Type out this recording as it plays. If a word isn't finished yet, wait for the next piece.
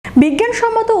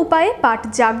বিজ্ঞানসম্মত উপায়ে পাট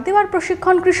জাগ দেওয়ার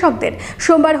প্রশিক্ষণ কৃষকদের।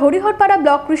 সোমবার হরিহরপাড়া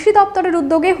ব্লক কৃষি দপ্তরের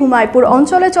উদ্যোগে হুমায়পুর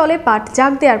অঞ্চলে চলে পাট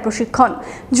জাগ দেওয়ার প্রশিক্ষণ।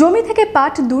 জমি থেকে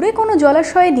পাট দূরে কোনো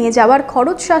জলাশয়ে নিয়ে যাওয়ার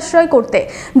খরচ সাশ্রয় করতে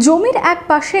জমির এক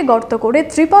পাশে গর্ত করে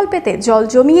ত্রিপল পেতে জল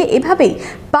জমিয়ে এভাবেই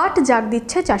পাট জাগ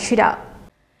দিচ্ছে চাষিরা।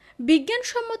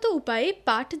 বিজ্ঞানসম্মত উপায়ে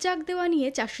পাট জাগ দেওয়া নিয়ে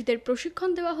চাষিদের প্রশিক্ষণ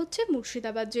দেওয়া হচ্ছে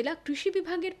মুর্শিদাবাদ জেলা কৃষি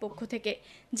বিভাগের পক্ষ থেকে।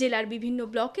 জেলার বিভিন্ন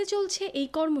ব্লকে চলছে এই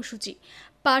কর্মসূচি।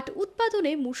 পাট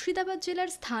উৎপাদনে মুর্শিদাবাদ জেলার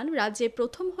স্থান রাজ্যে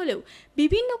প্রথম হলেও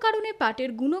বিভিন্ন কারণে পাটের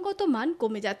গুণগত মান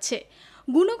কমে যাচ্ছে।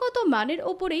 গুণগত মানের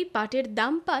ওপরেই পাটের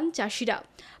দাম পান চাষিরা।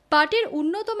 পাটের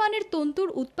উন্নত মানের তন্তুর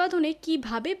উৎপাদনে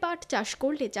কিভাবে পাট চাষ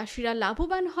করলে চাষিরা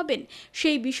লাভবান হবেন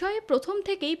সেই বিষয়ে প্রথম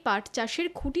থেকেই পাট চাষের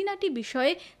খুঁটিনাটি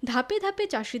বিষয়ে ধাপে ধাপে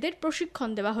চাষিদের প্রশিক্ষণ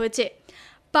দেওয়া হয়েছে।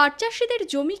 পাট চাষিদের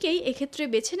জমিকেই এক্ষেত্রে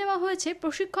বেছে নেওয়া হয়েছে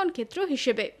প্রশিক্ষণ ক্ষেত্র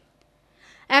হিসেবে।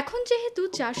 এখন যেহেতু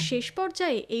চাষ শেষ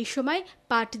পর্যায়ে, এই সময়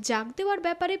পাট জাগ দেওয়ার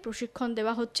ব্যাপারে প্রশিক্ষণ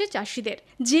দেওয়া হচ্ছে চাষিদের।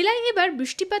 জেলায় এবার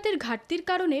বৃষ্টিপাতের ঘাটতির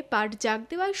কারণে পাট জাগ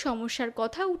দেওয়ার সমস্যার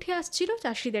কথা উঠে আসছিল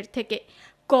চাষিদের থেকে।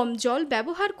 কম জল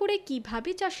ব্যবহার করে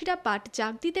কিভাবে চাষিরা পাট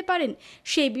জাগ দিতে পারেন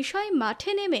সেই বিষয়ে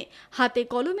মাঠে নেমে হাতে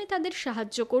কলমে তাদের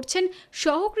সাহায্য করছেন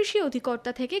সহকৃষি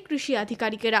অধিকর্তা থেকে কৃষি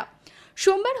আধিকারিকেরা।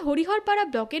 সোমবার হরিহরপাড়া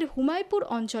ব্লকের হুমায়পুর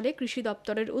অঞ্চলে কৃষি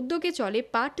দপ্তরের উদ্যোগে চলে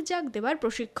পাট জাগ দেওয়ার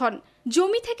প্রশিক্ষণ।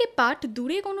 জমি থেকে পাট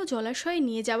দূরে কোনো জলাশয়ে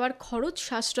নিয়ে যাওয়ার খরচ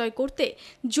সাশ্রয় করতে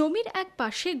জমির এক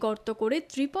পাশে গর্ত করে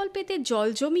ত্রিপল পেতে জল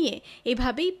জমিয়ে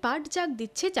এভাবেই পাট জাগ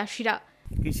দিচ্ছে চাষিরা।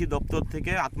 কৃষি দপ্তর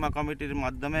থেকে আত্মা কমিটির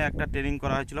মাধ্যমে একটা ট্রেনিং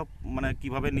করা হয়েছিল, মানে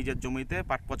কিভাবে নিজের জমিতে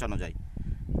পাট পচানো যায়।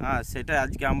 সেটা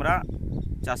আজকে আমরা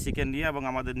চাষিকে নিয়ে এবং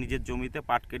আমাদের নিজের জমিতে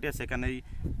পাট কেটে সেখানেই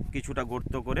কিছুটা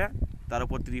গর্ত করে তার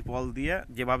উপর ত্রিপল দিয়ে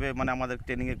যেভাবে আমাদের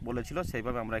ট্রেনিংয়ে বলেছিল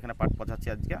সেইভাবে আমরা এখানে পাট পচাচ্ছি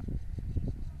আজকে।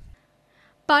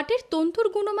 পাটের তন্তুর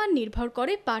গুণমান নির্ভর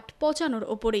করে পাট পচানোর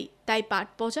ওপরেই, তাই পাট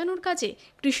পচানোর কাজে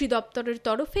কৃষি দপ্তরের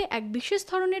তরফে এক বিশেষ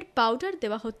ধরনের পাউডার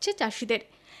দেওয়া হচ্ছে চাষিদের।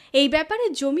 এই ব্যাপারে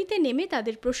জমিতে নেমে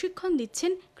তাদের প্রশিক্ষণ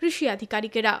দিচ্ছেন কৃষি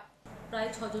আধিকারিকেরা। প্রায়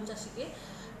 6 জন চাষিকে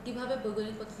কীভাবে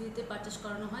বৈজ্ঞানিক পদ্ধতিতে পাট চাষ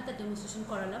করানো হয় তার ডেমনস্ট্রেশন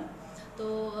করালাম। তো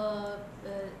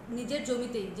নিজের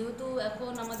জমিতেই, যেহেতু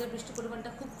এখন আমাদের বৃষ্টির পরিমাণটা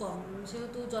খুব কম,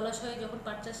 সেহেতু জলাশয়ে যখন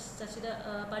চাষিরা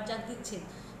পাট জাগ দিচ্ছে,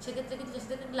 সেক্ষেত্রে কিন্তু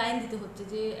চাষিদেরকে লাইন দিতে হচ্ছে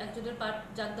যে একজনের পাট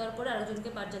জাগ দেওয়ার পরে আরেকজনকে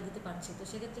পাট জাগ দিতে পারছে। তো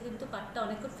সেক্ষেত্রে কিন্তু পাটটা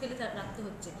অনেকক্ষণ ফেলে রাখতে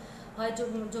হচ্ছে, হয়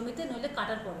জমিতে নইলে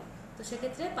কাটার পরে। তো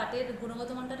সেক্ষেত্রে পাটের গুণগত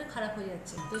মানটা খারাপ হয়ে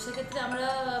যাচ্ছে। তো সেক্ষেত্রে আমরা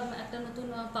একটা নতুন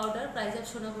পাউডার প্রাইজার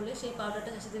সোনা বলে সেই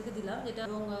পাউডারটা চাষিদেরকে দিলাম, যেটা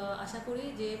এবং আশা করি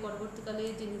যে পরবর্তীকালে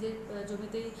যে নিজের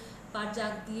জমিতেই পাট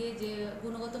জাগ দিয়ে যে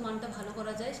গুণগত মানটা ভালো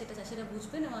করা যায় সেটা চাষিরা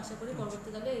বুঝবেন, এবং আশা করি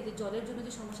পরবর্তীকালে এই যে জলের জন্য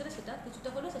যে সমস্যাটা সেটা কিছুটা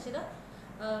হলেও চাষিরা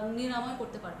নিরাময়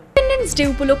করতে পারবেন। ইন্ডিপেন্ডেন্স ডে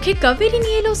উপলক্ষে কাভেরি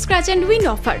নিয়ে এলো scratch and win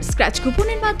offer. Scratch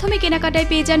কুপনের মাধ্যমে কেনাকাটায়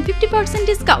পেয়ে যান 50%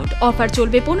 ডিসকাউন্ট। অফার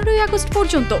চলবে 15ই আগস্ট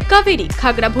পর্যন্ত। কাভেরি,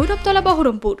 খাগড়া ভৈরবতলা,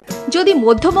 বহরমপুর। যদি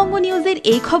মধ্যবঙ্গ নিউজের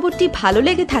এই খবরটি ভালো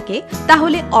লেগে থাকে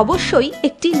তাহলে অবশ্যই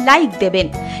একটি লাইক দেবেন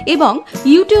এবং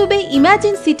ইউটিউবে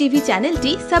ইমার্জেন্সি টিভি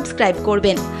চ্যানেলটি সাবস্ক্রাইব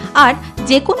করবেন। আর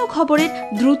যে কোনো খবরের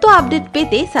দ্রুত আপডেট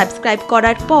পেতে সাবস্ক্রাইব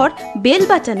করার পর বেল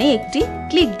বাটনে একটি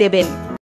ক্লিক দেবেন।